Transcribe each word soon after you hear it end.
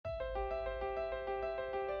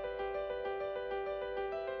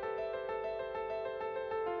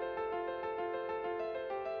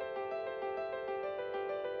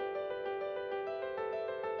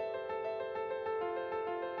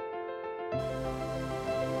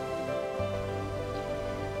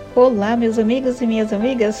Olá, meus amigos e minhas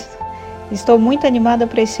amigas. Estou muito animada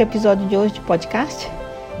para esse episódio de hoje de podcast.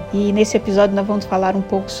 E nesse episódio nós vamos falar um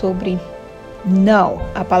pouco sobre não,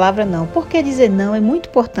 a palavra não. Por que dizer não é muito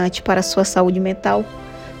importante para a sua saúde mental?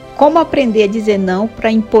 Como aprender a dizer não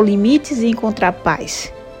para impor limites e encontrar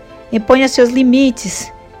paz? Imponha seus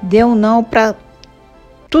limites, dê um não para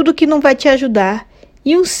tudo que não vai te ajudar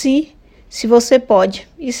e um sim, se você pode,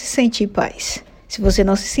 e se sentir paz. Se você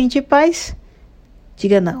não se sentir paz,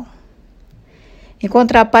 diga não.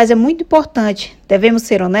 Encontrar paz é muito importante. Devemos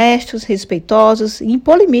ser honestos, respeitosos e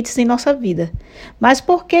impor limites em nossa vida. Mas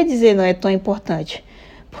por que dizer não é tão importante?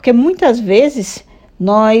 Porque muitas vezes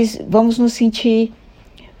nós vamos nos sentir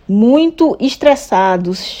muito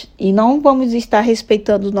estressados e não vamos estar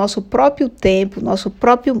respeitando o nosso próprio tempo, nosso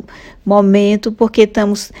próprio momento, porque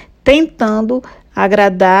estamos tentando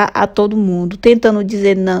agradar a todo mundo, tentando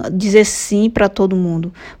dizer sim para todo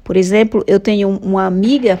mundo. Por exemplo, eu tenho uma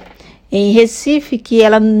amiga em Recife que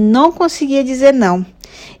ela não conseguia dizer não.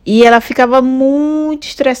 E ela ficava muito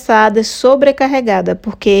estressada, sobrecarregada,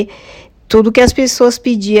 porque tudo que as pessoas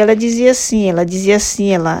pediam, ela dizia sim,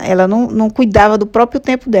 ela não cuidava do próprio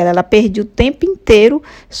tempo dela, ela perdia o tempo inteiro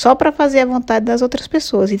só para fazer a vontade das outras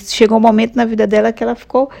pessoas. E chegou um momento na vida dela que ela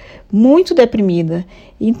ficou muito deprimida.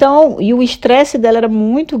 Então, e o estresse dela era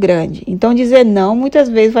muito grande. Então, dizer não muitas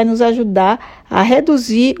vezes vai nos ajudar a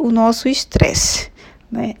reduzir o nosso estresse,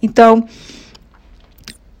 né? Então,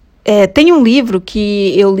 tem um livro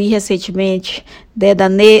que eu li recentemente,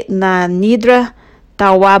 da Nidra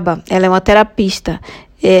Tawaba, ela é uma terapista,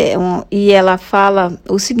 e ela fala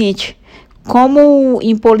o seguinte: como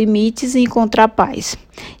impor limites e encontrar paz.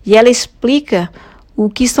 E ela explica o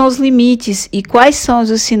que são os limites e quais são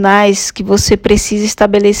os sinais que você precisa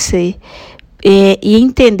estabelecer e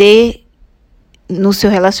entender no seu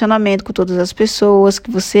relacionamento com todas as pessoas que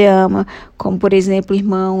você ama, como por exemplo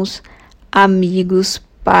irmãos, amigos,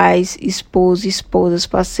 pais, esposos, esposas,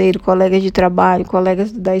 parceiros, colegas de trabalho,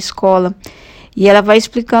 colegas da escola. E ela vai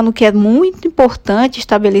explicando que é muito importante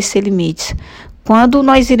estabelecer limites. Quando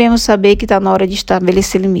nós iremos saber que está na hora de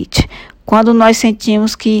estabelecer limite? Quando nós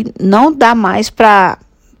sentimos que não dá mais para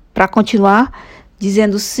continuar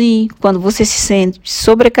dizendo sim, quando você se sente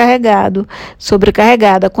sobrecarregada,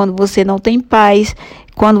 quando você não tem paz,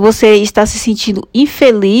 quando você está se sentindo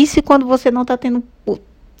infeliz e quando você não está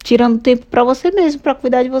tirando tempo para você mesmo, para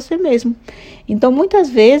cuidar de você mesmo. Então, muitas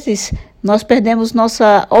vezes, nós perdemos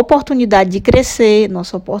nossa oportunidade de crescer,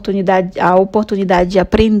 a oportunidade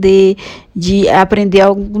de aprender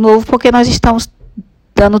algo novo, porque nós estamos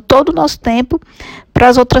dando todo o nosso tempo para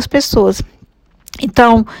as outras pessoas.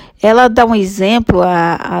 Então, ela dá um exemplo,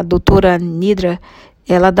 a doutora Nidra,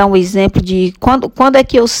 ela dá um exemplo de quando é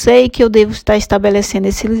que eu sei que eu devo estar estabelecendo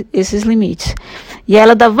esses limites. E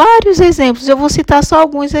ela dá vários exemplos, eu vou citar só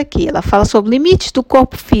alguns aqui. Ela fala sobre limites do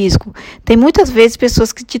corpo físico. Tem muitas vezes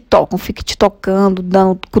pessoas que te tocam, ficam te tocando,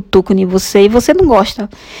 dando cutuco em você e você não gosta.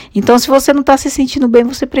 Então, se você não está se sentindo bem,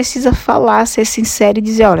 você precisa falar, ser sincero e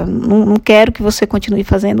dizer: olha, não quero que você continue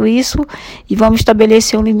fazendo isso e vamos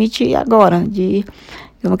estabelecer um limite agora.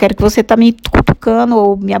 Eu não quero que você está me cutucando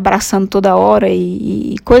ou me abraçando toda hora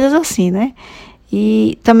e coisas assim, né?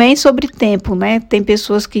 E também sobre tempo, né? Tem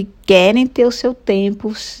pessoas que querem ter o seu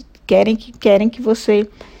tempo, querem que você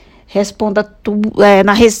responda tudo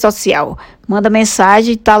na rede social. Manda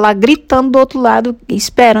mensagem e está lá gritando do outro lado,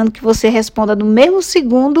 esperando que você responda no mesmo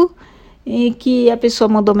segundo em que a pessoa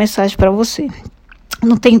mandou mensagem para você.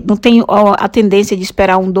 Não tem a tendência de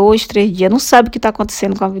esperar 1, 2, 3 dias, não sabe o que está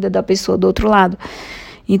acontecendo com a vida da pessoa do outro lado.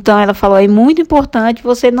 Então, ela falou, é muito importante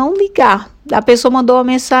você não ligar. A pessoa mandou uma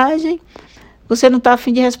mensagem, você não está a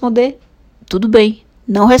fim de responder, tudo bem,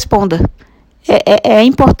 não responda. É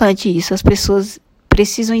importante isso, as pessoas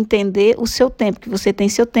precisam entender o seu tempo, que você tem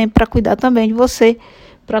seu tempo para cuidar também de você,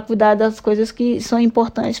 para cuidar das coisas que são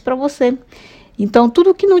importantes para você. Então,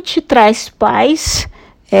 tudo que não te traz paz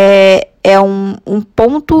é um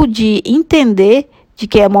ponto de entender de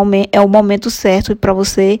que é o momento certo para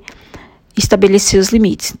você estabelecer os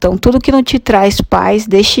limites. Então, tudo que não te traz paz,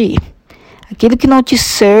 deixe ir. Aquilo que não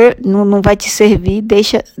vai te servir,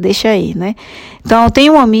 deixa aí, né? Então, eu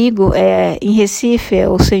tenho um amigo em Recife, é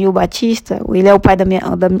o senhor Batista, ele é o pai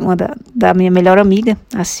da minha melhor amiga,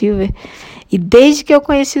 a Silvia, e desde que eu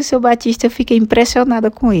conheci o seu Batista, eu fiquei impressionada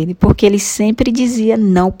com ele, porque ele sempre dizia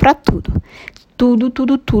não para tudo. Tudo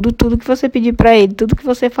que você pedir para ele, tudo que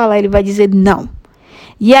você falar, ele vai dizer não.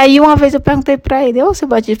 E aí, uma vez eu perguntei para ele: ô, seu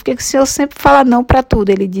Batista, por que o senhor sempre fala não para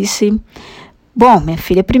tudo? Ele disse: bom, minha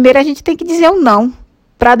filha, primeiro a gente tem que dizer um não,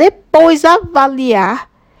 para depois avaliar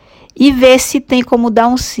e ver se tem como dar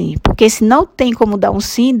um sim. Porque se não tem como dar um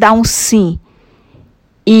sim, dá um sim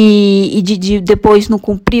e depois não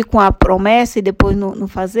cumprir com a promessa e depois não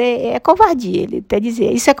fazer, é covardia. Ele até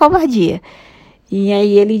dizia, isso é covardia. E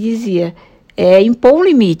aí ele dizia, impor um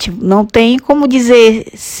limite, não tem como dizer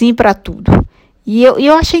sim para tudo. E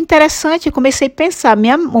eu achei interessante, comecei a pensar,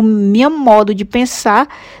 o meu modo de pensar,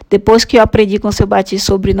 depois que eu aprendi com o seu batismo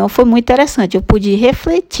sobre não, foi muito interessante. Eu pude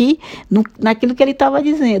refletir naquilo que ele estava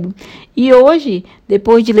dizendo. E hoje,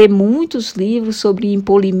 depois de ler muitos livros sobre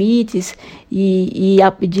impor limites, e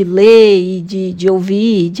de ler, e de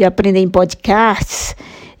ouvir, de aprender em podcasts,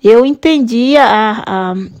 eu entendi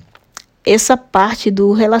essa parte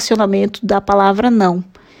do relacionamento da palavra não.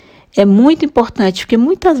 É muito importante, porque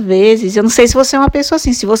muitas vezes, eu não sei se você é uma pessoa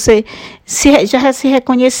assim, se você já se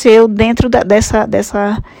reconheceu dentro dessa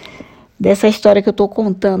história que eu estou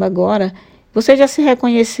contando agora, você já se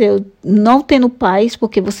reconheceu não tendo paz,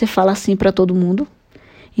 porque você fala assim para todo mundo.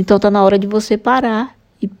 Então está na hora de você parar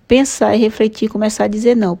e pensar e refletir, começar a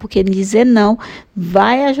dizer não, porque dizer não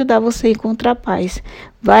vai ajudar você a encontrar paz,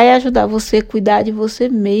 vai ajudar você a cuidar de você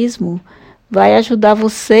mesmo, vai ajudar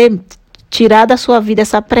você tirar da sua vida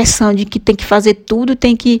essa pressão de que tem que fazer tudo,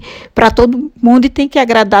 tem que ir para todo mundo e tem que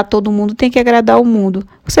agradar todo mundo, tem que agradar o mundo.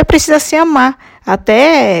 Você precisa se amar.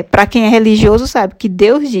 Até para quem é religioso sabe que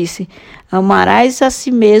Deus disse, amarás a si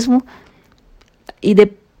mesmo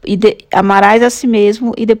amarás a si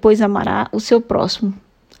mesmo e depois amará o seu próximo.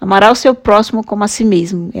 Amará o seu próximo como a si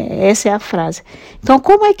mesmo. Essa é a frase. Então,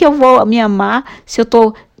 como é que eu vou me amar se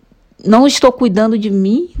eu não estou cuidando de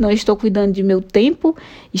mim, não estou cuidando de meu tempo,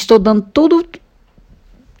 estou dando todo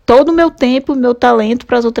o meu tempo, meu talento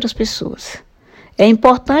para as outras pessoas. É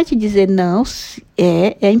importante dizer não,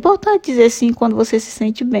 é importante dizer sim quando você se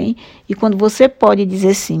sente bem e quando você pode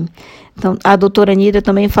dizer sim. Então, a doutora Nida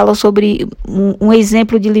também fala sobre um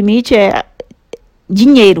exemplo de limite,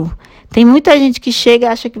 dinheiro. Tem muita gente que chega e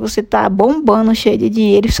acha que você está bombando, cheio de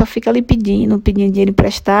dinheiro, e só fica ali pedindo dinheiro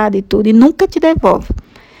emprestado e tudo, e nunca te devolve.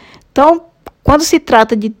 Então, quando se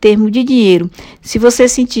trata de termo de dinheiro, se você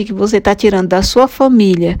sentir que você está tirando da sua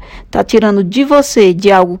família, está tirando de você, de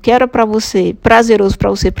algo que era para você, prazeroso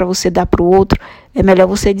para você dar para o outro, é melhor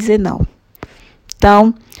você dizer não.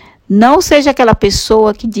 Então, não seja aquela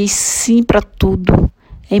pessoa que diz sim para tudo.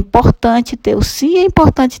 É importante ter o sim, é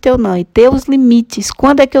importante ter o não, e ter os limites.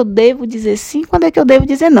 Quando é que eu devo dizer sim, quando é que eu devo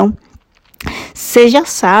dizer não? Seja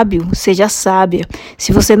sábio, seja sábia.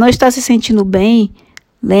 Se você não está se sentindo bem,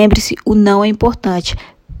 lembre-se, o não é importante.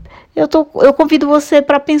 Eu convido você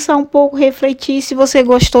para pensar um pouco, refletir. Se você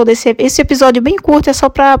gostou esse episódio bem curto, é só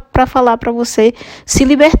para falar para você se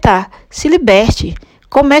libertar. Se liberte.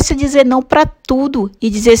 Comece a dizer não para tudo e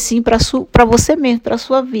dizer sim para você mesmo, para a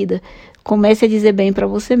sua vida. Comece a dizer bem para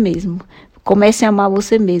você mesmo. Comece a amar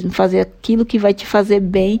você mesmo, fazer aquilo que vai te fazer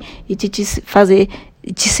bem e te fazer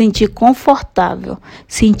te sentir confortável,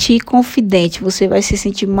 sentir confidente. Você vai se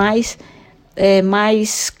sentir mais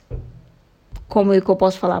como eu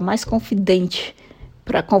posso falar, mais confidente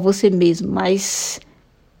com você mesmo,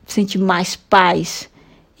 sentir mais paz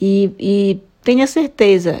e tenha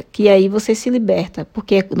certeza que aí você se liberta,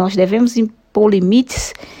 porque nós devemos impor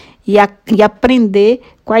limites e aprender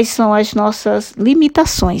quais são as nossas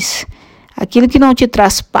limitações. Aquilo que não te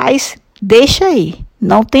traz paz, deixa aí.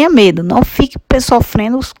 Não tenha medo, não fique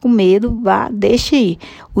sofrendo com medo, deixe ir.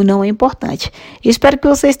 O não é importante. Espero que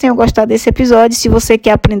vocês tenham gostado desse episódio. Se você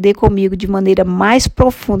quer aprender comigo de maneira mais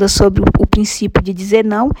profunda sobre o princípio de dizer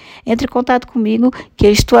não, entre em contato comigo, que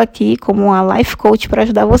eu estou aqui como uma life coach para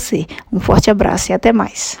ajudar você. Um forte abraço e até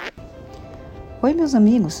mais. Oi, meus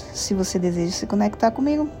amigos. Se você deseja se conectar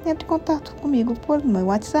comigo, entre em contato comigo por meu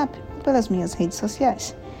WhatsApp ou pelas minhas redes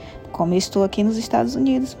sociais. Como eu estou aqui nos Estados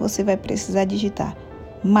Unidos, você vai precisar digitar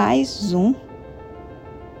 +1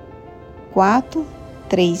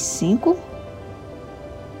 435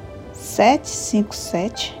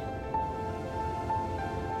 757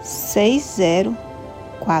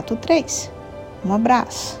 6043. Um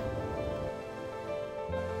abraço.